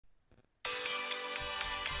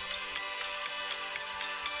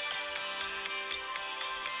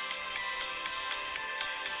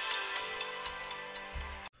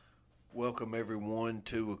welcome everyone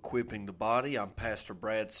to Equipping the Body. I'm Pastor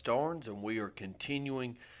Brad Starnes, and we are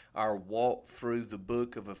continuing our walk through the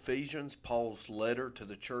book of Ephesians, Paul's letter to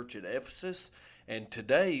the church at Ephesus. And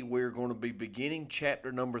today we're going to be beginning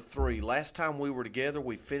chapter number 3. Last time we were together,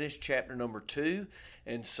 we finished chapter number 2,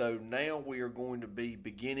 and so now we are going to be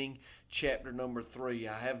beginning chapter number 3.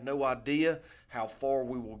 I have no idea how far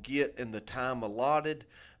we will get in the time allotted,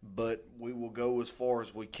 but we will go as far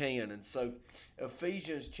as we can. And so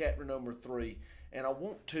Ephesians chapter number 3, and I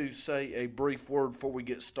want to say a brief word before we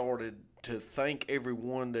get started to thank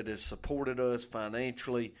everyone that has supported us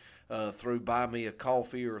financially through Buy Me a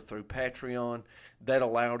Coffee or through Patreon. That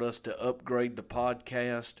allowed us to upgrade the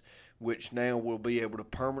podcast, which now we'll be able to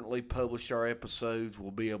permanently publish our episodes. We'll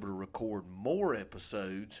be able to record more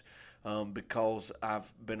episodes because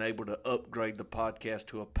I've been able to upgrade the podcast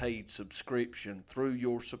to a paid subscription through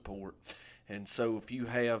your support. And so if you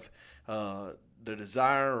have the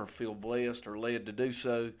desire or feel blessed or led to do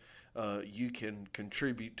so, you can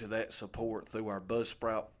contribute to that support through our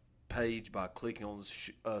Buzzsprout page by clicking on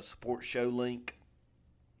the support show link,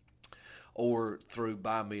 or through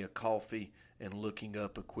Buy Me a Coffee and looking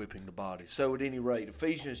up Equipping the Body. So at any rate,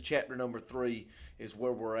 Ephesians chapter number 3 is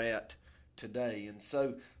where we're at today. And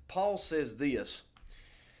so Paul says this,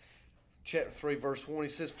 chapter 3, verse 1, he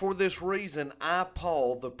says, "For this reason I,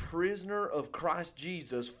 Paul, the prisoner of Christ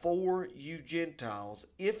Jesus, for you Gentiles,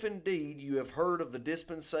 if indeed you have heard of the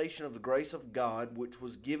dispensation of the grace of God, which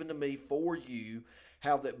was given to me for you,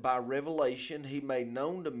 how that by revelation he made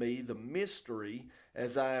known to me the mystery,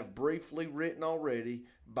 as I have briefly written already,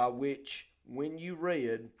 by which, when you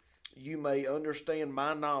read, you may understand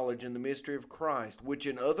my knowledge in the mystery of Christ, which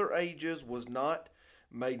in other ages was not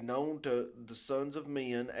made known to the sons of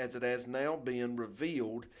men, as it has now been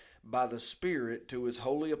revealed by the Spirit to his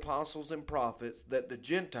holy apostles and prophets, that the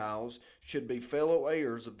Gentiles should be fellow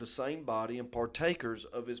heirs of the same body and partakers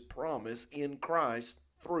of his promise in Christ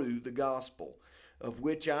through the gospel, of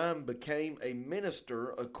which I became a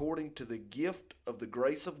minister according to the gift of the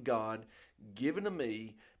grace of God given to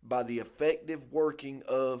me by the effective working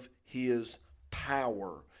of his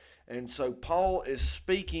power." And so Paul is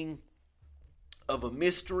speaking of a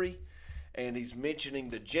mystery, and he's mentioning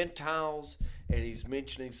the Gentiles, and he's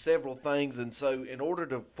mentioning several things. And so in order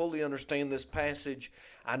to fully understand this passage,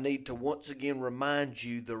 I need to once again remind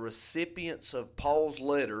you the recipients of Paul's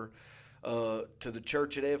letter to the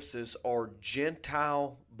church at Ephesus are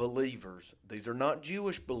Gentile believers. These are not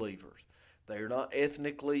Jewish believers. They are not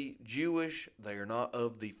ethnically Jewish. They are not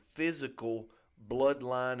of the physical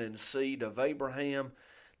bloodline and seed of Abraham.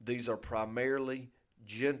 These are primarily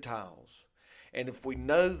Gentiles. And if we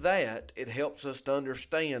know that, it helps us to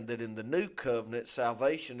understand that in the new covenant,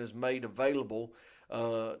 salvation is made available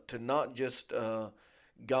to not just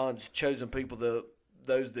God's chosen people,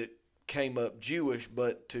 those that came up Jewish,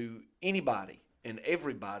 but to anybody and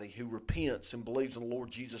everybody who repents and believes in the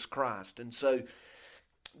Lord Jesus Christ. And so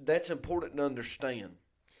that's important to understand.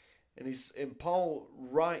 And Paul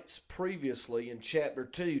writes previously in chapter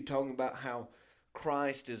 2 talking about how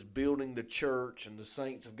Christ is building the church and the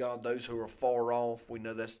saints of God, those who are far off. We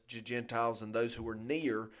know that's the Gentiles, and those who are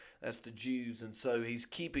near, that's the Jews. And so he's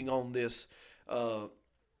keeping on this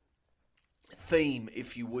theme,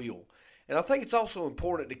 if you will. And I think it's also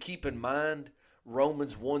important to keep in mind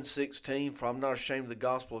Romans 1:16, "For I'm not ashamed of the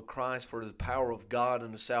gospel of Christ, for it is the power of God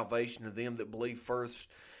unto salvation to them that believe first,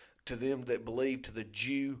 to them that believe, to the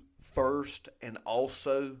Jew first, and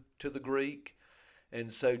also to the Greek."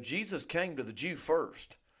 And so Jesus came to the Jew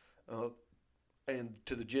first and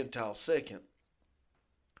to the Gentile second,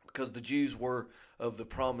 because the Jews were of the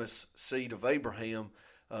promised seed of Abraham.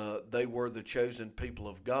 They were the chosen people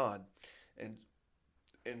of God.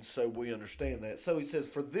 And so we understand that. So he says,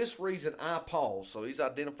 "For this reason I, Paul," so he's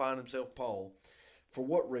identifying himself, Paul. For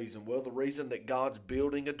what reason? Well, the reason that God's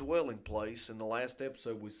building a dwelling place. In the last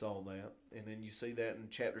episode we saw that. And then you see that in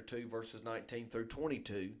chapter 2, verses 19 through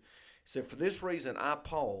 22. He said, "For this reason, I,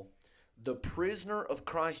 Paul, the prisoner of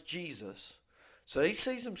Christ Jesus." So he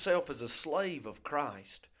sees himself as a slave of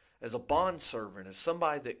Christ, as a bondservant, as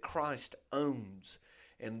somebody that Christ owns.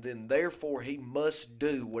 And then therefore he must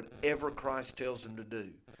do whatever Christ tells him to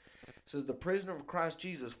do. He says, "The prisoner of Christ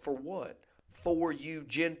Jesus," for what? For you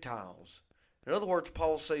Gentiles. In other words,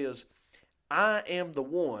 Paul says, I am the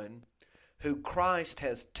one who Christ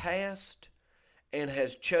has tasked and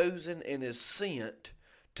has chosen and is sent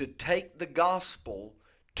to take the gospel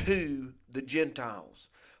to the Gentiles.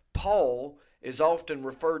 Paul is often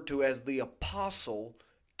referred to as the apostle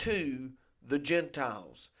to the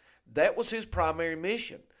Gentiles. That was his primary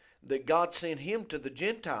mission, that God sent him to the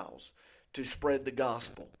Gentiles to spread the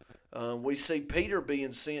gospel. We see Peter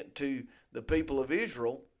being sent to the people of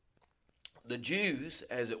Israel, the Jews,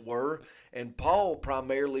 as it were, and Paul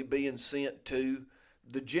primarily being sent to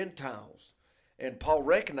the Gentiles. And Paul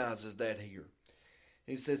recognizes that here.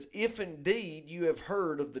 He says, if indeed you have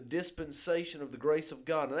heard of the dispensation of the grace of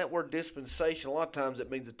God. And that word dispensation, a lot of times it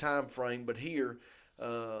means a time frame, but here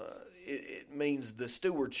it means the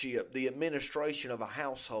stewardship, the administration of a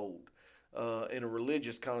household in a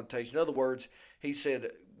religious connotation. In other words, he said,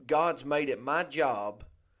 God's made it my job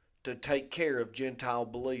to take care of Gentile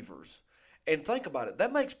believers. And think about it.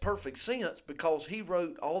 That makes perfect sense because he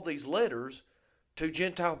wrote all these letters to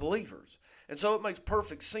Gentile believers. And so it makes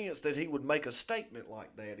perfect sense that he would make a statement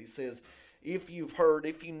like that. He says, if you've heard,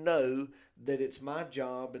 if you know that it's my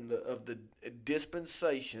job of the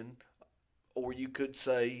dispensation, or you could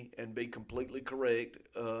say, and be completely correct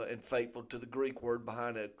and faithful to the Greek word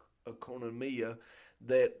behind economia,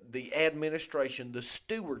 that the administration, the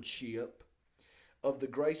stewardship of the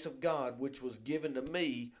grace of God, which was given to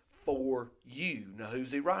me for you. Now,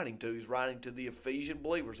 who's he writing to? He's writing to the Ephesian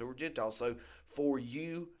believers who were Gentiles. So, for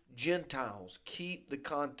you Gentiles, keep the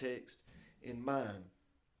context in mind.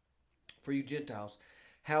 For you Gentiles,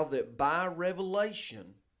 how that by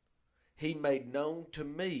revelation he made known to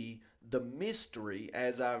me the mystery,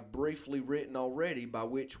 as I've briefly written already, by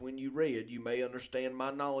which when you read you may understand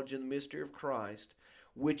my knowledge in the mystery of Christ,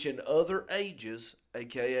 which in other ages,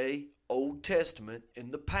 aka Old Testament,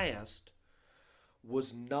 in the past,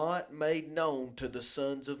 was not made known to the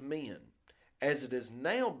sons of men, as it has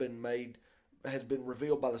now has been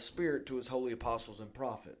revealed by the Spirit to his holy apostles and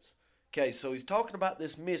prophets. Okay, so he's talking about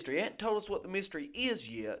this mystery. He hasn't told us what the mystery is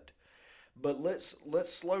yet, but let's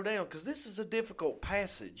slow down, because this is a difficult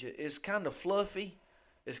passage. It's kind of fluffy.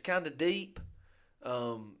 It's kind of deep.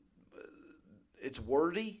 It's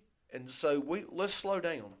wordy, and so let's slow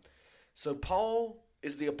down. So Paul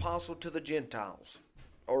is the apostle to the Gentiles,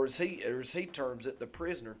 or as he terms it, the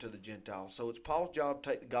prisoner to the Gentiles. So it's Paul's job to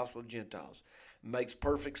take the gospel to Gentiles. Makes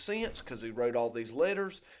perfect sense because he wrote all these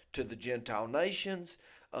letters to the Gentile nations.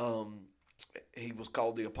 He was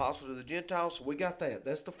called the apostle to the Gentiles, so we got that.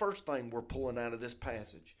 That's the first thing we're pulling out of this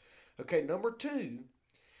passage. Okay, number two,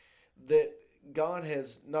 that God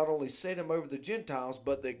has not only set him over the Gentiles,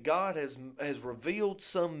 but that God has revealed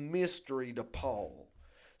some mystery to Paul.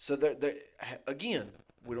 So that again,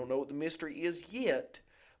 we don't know what the mystery is yet,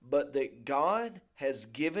 but that God has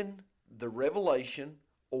given the revelation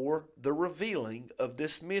or the revealing of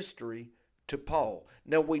this mystery to Paul.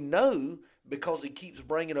 Now we know, because he keeps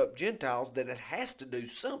bringing up Gentiles, that it has to do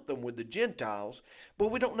something with the Gentiles, but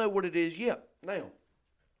we don't know what it is yet. Now,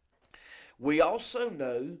 we also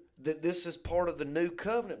know that this is part of the new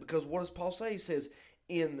covenant, because what does Paul say? He says,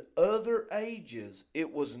 in other ages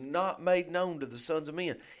it was not made known to the sons of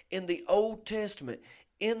men. In the Old Testament,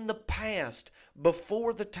 in the past,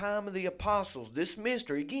 before the time of the apostles, this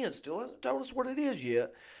mystery, again, still hasn't told us what it is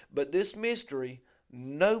yet, but this mystery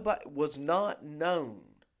was not known.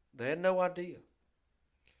 They had no idea.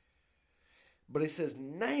 But he says,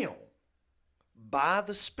 now, by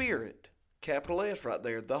the Spirit, capital S right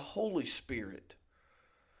there, the Holy Spirit,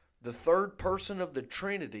 the third person of the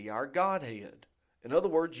Trinity, our Godhead. In other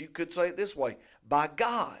words, you could say it this way, by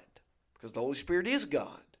God, because the Holy Spirit is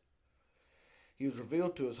God. He was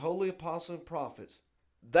revealed to his holy apostles and prophets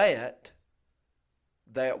that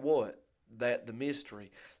what? That the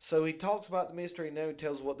mystery. So he talks about the mystery, and now he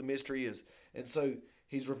tells us what the mystery is. And so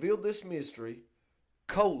he's revealed this mystery,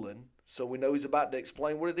 so we know he's about to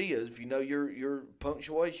explain what it is, if you know your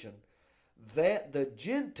punctuation, that the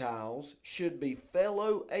Gentiles should be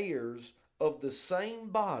fellow heirs of the same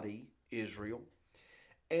body, Israel,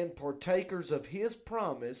 and partakers of his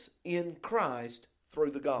promise in Christ through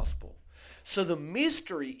the gospel. So the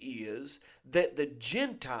mystery is that the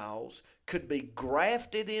Gentiles could be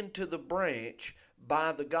grafted into the branch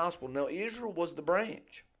by the gospel. Now, Israel was the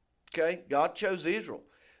branch. Okay? God chose Israel.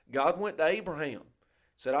 God went to Abraham,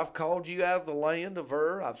 said, I've called you out of the land of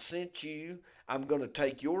Ur. I've sent you. I'm going to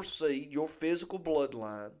take your seed, your physical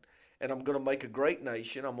bloodline, and I'm going to make a great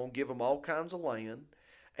nation. I'm going to give them all kinds of land.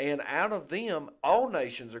 And out of them, all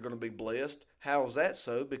nations are going to be blessed. How is that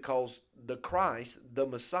so? Because the Christ, the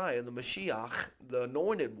Messiah, the Mashiach, the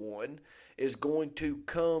anointed one, is going to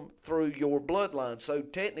come through your bloodline. So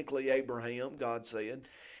technically, Abraham, God said,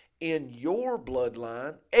 in your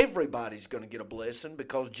bloodline, everybody's going to get a blessing,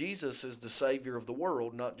 because Jesus is the Savior of the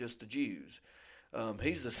world, not just the Jews.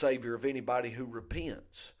 He's the Savior of anybody who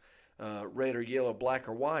repents. Red or yellow, black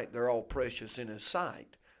or white, they're all precious in His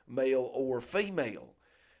sight. Male or female.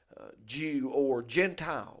 Jew or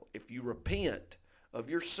Gentile, if you repent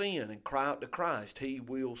of your sin and cry out to Christ, He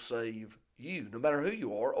will save you, no matter who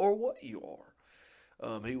you are or what you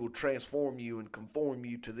He will transform you and conform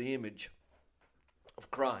you to the image of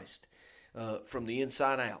Christ from the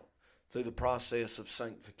inside out through the process of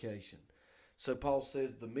sanctification. So Paul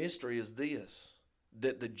says the mystery is this,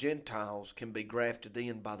 that the Gentiles can be grafted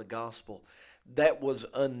in by the gospel. That was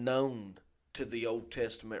unknown to the Old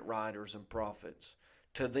Testament writers and prophets.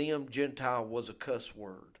 To them, Gentile was a cuss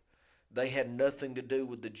word. They had nothing to do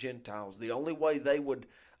with the Gentiles. The only way they would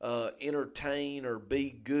entertain or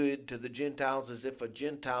be good to the Gentiles is if a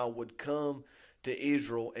Gentile would come to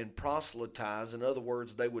Israel and proselytize. In other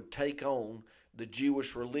words, they would take on the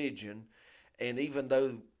Jewish religion, and even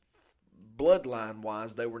though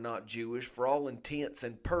bloodline-wise they were not Jewish, for all intents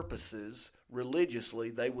and purposes, religiously,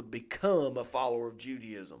 they would become a follower of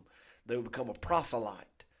Judaism. They would become a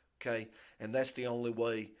proselyte, okay? And that's the only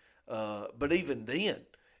way. But even then,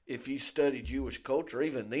 if you study Jewish culture,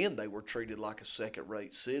 even then they were treated like a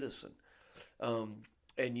second-rate citizen.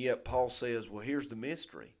 And yet Paul says, well, here's the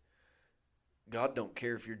mystery. God don't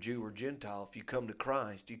care if you're Jew or Gentile. If you come to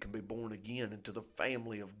Christ, you can be born again into the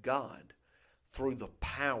family of God through the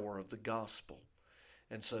power of the gospel.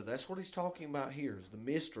 And so that's what he's talking about here, is the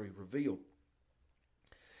mystery revealed.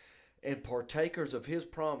 And partakers of his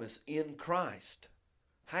promise in Christ.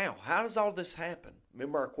 How? How does all this happen?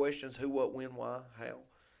 Remember our questions, who, what, when, why, how?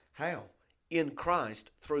 How? In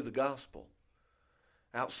Christ through the gospel.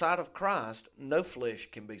 Outside of Christ, no flesh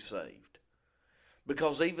can be saved.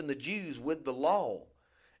 Because even the Jews with the law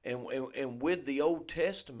and with the Old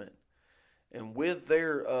Testament and with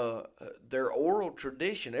their oral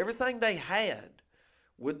tradition, everything they had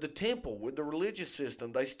with the temple, with the religious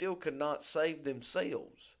system, they still could not save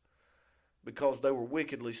themselves because they were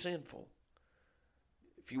wickedly sinful.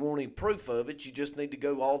 If you want any proof of it, you just need to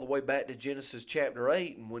go all the way back to Genesis chapter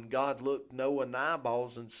 8, and when God looked Noah in the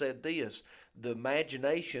eyeballs and said this, the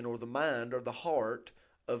imagination or the mind or the heart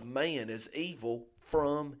of man is evil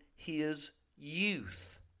from his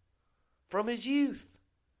youth. From his youth.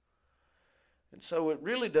 And so it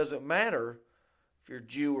really doesn't matter if you're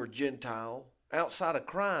Jew or Gentile. Outside of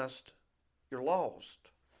Christ, you're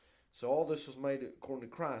lost. So all this was made according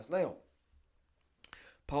to Christ. Now,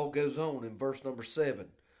 Paul goes on in verse number 7,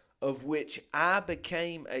 of which I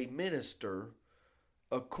became a minister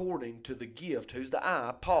according to the gift. Who's the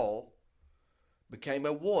I? Paul. Became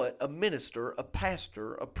a what? A minister, a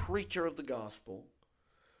pastor, a preacher of the gospel.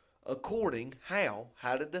 According, how?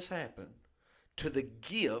 How did this happen? To the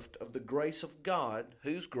gift of the grace of God.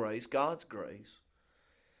 Whose grace? God's grace.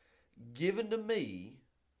 Given to me.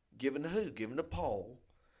 Given to who? Given to Paul.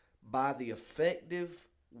 By the effective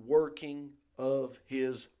working of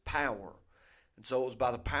his power. And so it was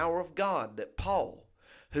by the power of God that Paul,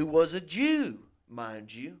 who was a Jew,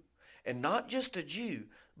 mind you, and not just a Jew,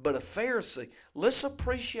 but a Pharisee. Let's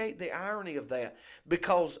appreciate the irony of that,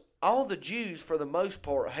 because all the Jews, for the most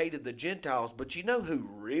part, hated the Gentiles, but you know who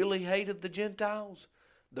really hated the Gentiles?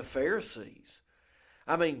 The Pharisees.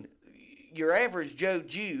 I mean, your average Joe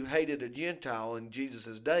Jew hated a Gentile in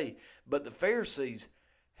Jesus' day, but the Pharisees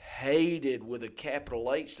hated with a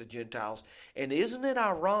capital H the Gentiles. And isn't it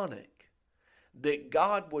ironic that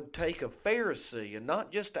God would take a Pharisee, and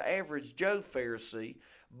not just an average Joe Pharisee,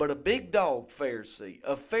 but a big dog Pharisee,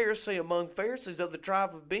 a Pharisee among Pharisees of the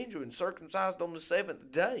tribe of Benjamin, circumcised on the seventh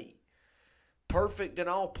day, perfect in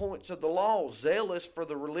all points of the law, zealous for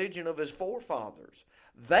the religion of his forefathers.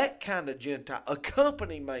 That kind of Gentile, a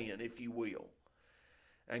company man, if you will.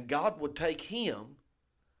 And God would take him,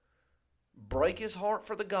 break his heart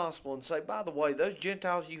for the gospel, and say, by the way, those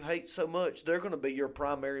Gentiles you hate so much, they're going to be your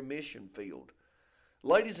primary mission field.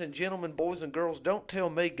 Ladies and gentlemen, boys and girls, don't tell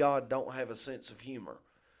me God don't have a sense of humor,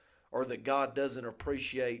 or that God doesn't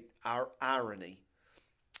appreciate our irony,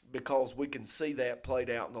 because we can see that played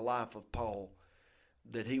out in the life of Paul,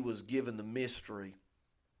 that he was given the mystery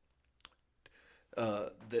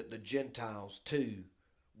that the Gentiles too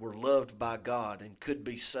were loved by God and could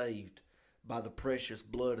be saved by the precious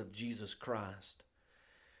blood of Jesus Christ.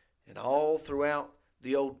 And all throughout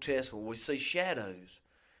the Old Testament we see shadows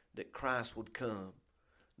that Christ would come,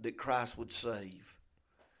 that Christ would save.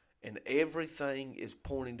 And everything is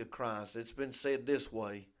pointing to Christ. It's been said this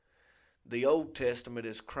way: the Old Testament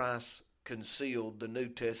is Christ concealed, the New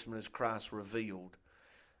Testament is Christ revealed.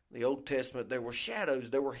 The Old Testament, there were shadows,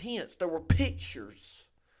 there were hints, there were pictures.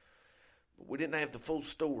 But we didn't have the full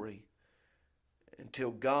story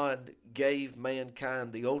until God gave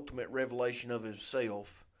mankind the ultimate revelation of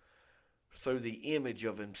himself through the image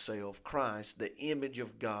of himself, Christ, the image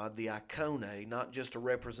of God, the icone, not just a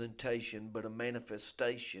representation, but a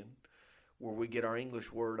manifestation, where we get our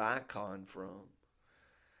English word icon from.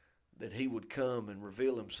 that he would come and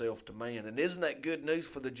reveal himself to man. And isn't that good news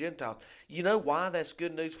for the Gentiles? You know why that's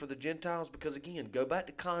good news for the Gentiles? Because again, go back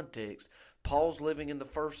to context. Paul's living in the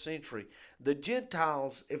first century. The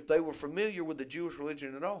Gentiles, if they were familiar with the Jewish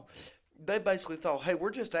religion at all, they basically thought, hey,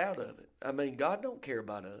 we're just out of it. I mean, God don't care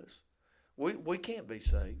about us. We can't be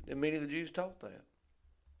saved. And many of the Jews taught that.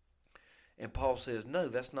 And Paul says, no,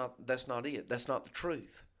 that's not it. That's not the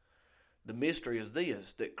truth. The mystery is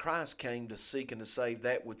this, that Christ came to seek and to save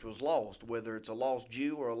that which was lost, whether it's a lost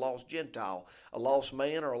Jew or a lost Gentile, a lost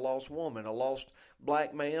man or a lost woman, a lost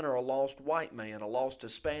black man or a lost white man, a lost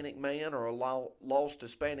Hispanic man or a lost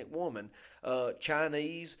Hispanic woman,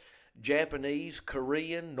 Chinese, Japanese,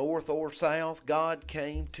 Korean, North or South. God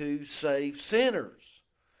came to save sinners.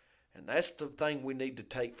 And that's the thing we need to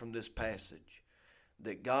take from this passage,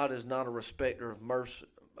 that God is not a respecter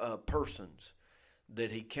of persons, that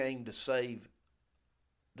he came to save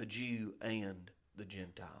the Jew and the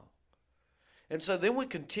Gentile. And so then we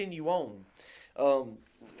continue on.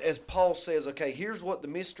 As Paul says, okay, here's what the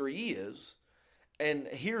mystery is, and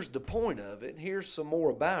here's the point of it, and here's some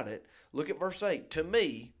more about it. Look at verse 8. To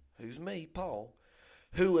me, who's me, Paul,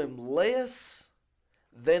 who am less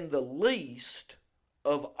than the least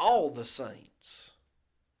of all the saints.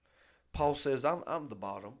 Paul says, I'm the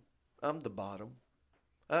bottom. I'm the bottom.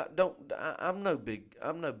 I'm no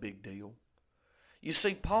big deal. You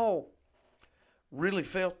see, Paul really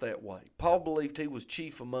felt that way. Paul believed he was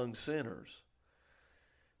chief among sinners.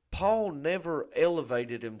 Paul never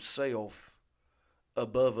elevated himself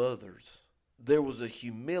above others. There was a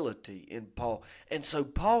humility in Paul. And so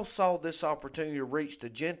Paul saw this opportunity to reach the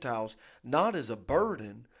Gentiles not as a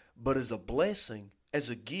burden, but as a blessing, as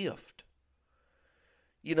a gift.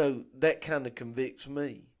 You know, that kind of convicts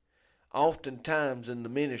me. Oftentimes in the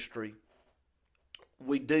ministry,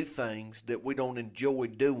 we do things that we don't enjoy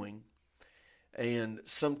doing, and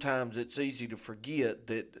sometimes it's easy to forget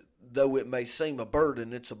that though it may seem a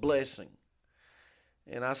burden, it's a blessing.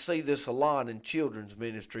 And I see this a lot in children's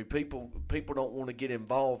ministry. People don't want to get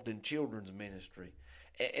involved in children's ministry.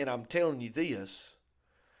 And I'm telling you this,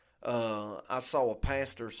 I saw a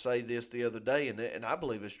pastor say this the other day, and I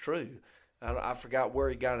believe it's true. I forgot where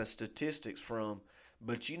he got his statistics from.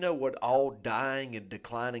 But you know what all dying and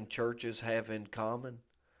declining churches have in common?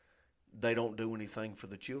 They don't do anything for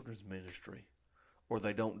the children's ministry, or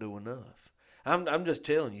they don't do enough. I'm just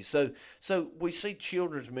telling you. So we see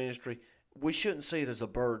children's ministry. We shouldn't see it as a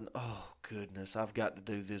burden. Oh, goodness, I've got to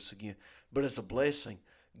do this again. But as a blessing.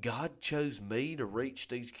 God chose me to reach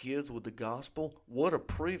these kids with the gospel. What a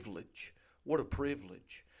privilege. What a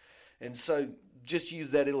privilege. And so just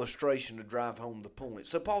use that illustration to drive home the point.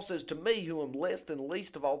 So Paul says, to me, who am less than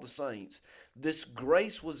least of all the saints, this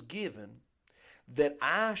grace was given that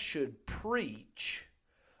I should preach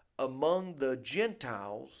among the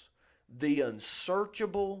Gentiles the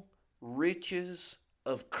unsearchable riches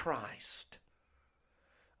of Christ.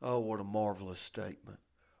 Oh, what a marvelous statement.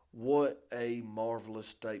 What a marvelous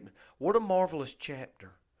statement. What a marvelous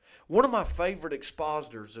chapter. One of my favorite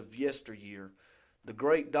expositors of yesteryear, the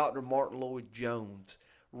great Dr. Martin Lloyd-Jones,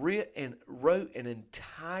 wrote an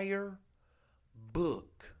entire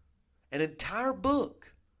book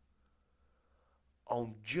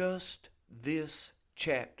on just this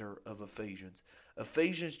chapter of Ephesians.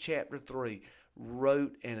 Ephesians chapter 3,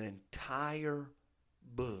 wrote an entire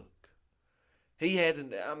book. He had,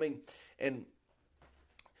 and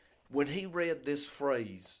when he read this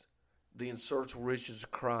phrase, the unsearchable riches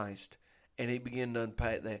of Christ, and he began to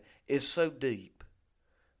unpack that, it's so deep.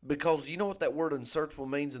 Because you know what that word unsearchable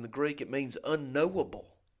means in the Greek? It means unknowable.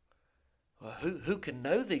 Who can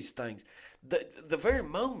know these things? The very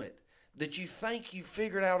moment that you think you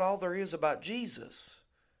figured out all there is about Jesus,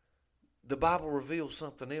 the Bible reveals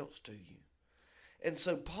something else to you. And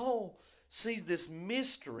so Paul sees this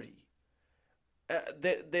mystery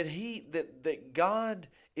that God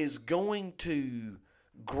is going to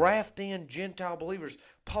graft in Gentile believers.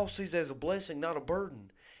 Paul sees it as a blessing, not a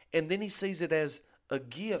burden. And then he sees it as a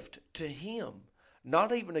gift to him,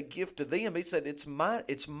 not even a gift to them. He said, it's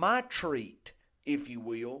my treat, if you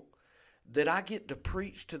will, that I get to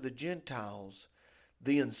preach to the Gentiles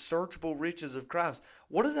the unsearchable riches of Christ.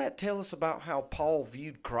 What does that tell us about how Paul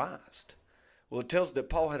viewed Christ? Well, it tells us that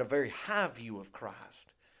Paul had a very high view of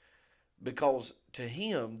Christ, because to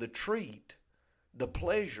him, the treat, the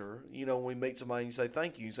pleasure, when we meet somebody and you say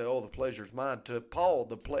thank you, you say, oh, the pleasure's mine. To Paul,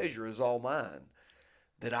 the pleasure is all mine,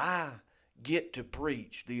 that I get to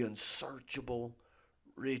preach the unsearchable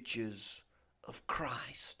riches of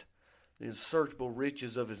Christ, the unsearchable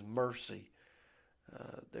riches of his mercy.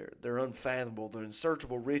 They're unfathomable. The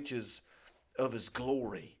unsearchable riches of his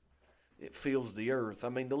glory. it fills the earth. I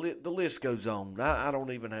mean, the list goes on. I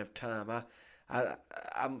don't even have time.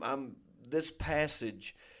 I'm this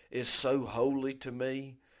passage is so holy to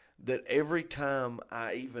me that every time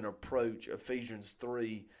I even approach Ephesians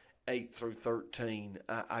 3:8 through 13,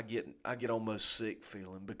 I get almost sick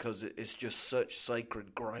feeling, because it's just such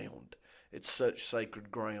sacred ground. It's such sacred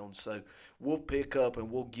ground. So we'll pick up and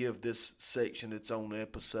we'll give this section its own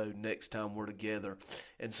episode next time we're together.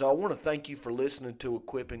 And so I want to thank you for listening to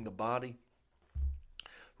Equipping the Body.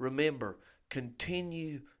 Remember,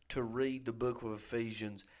 continue to read the book of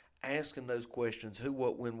Ephesians, asking those questions: who,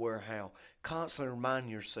 what, when, where, how. Constantly remind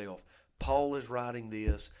yourself, Paul is writing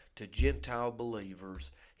this to Gentile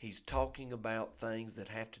believers. He's talking about things that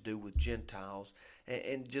have to do with Gentiles,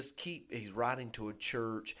 and just he's writing to a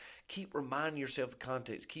church. Keep reminding yourself the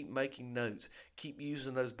context. Keep making notes. Keep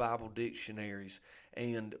using those Bible dictionaries,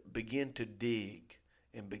 and begin to dig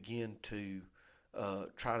and begin to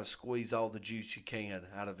try to squeeze all the juice you can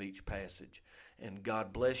out of each passage. And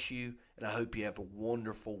God bless you, and I hope you have a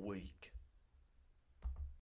wonderful week.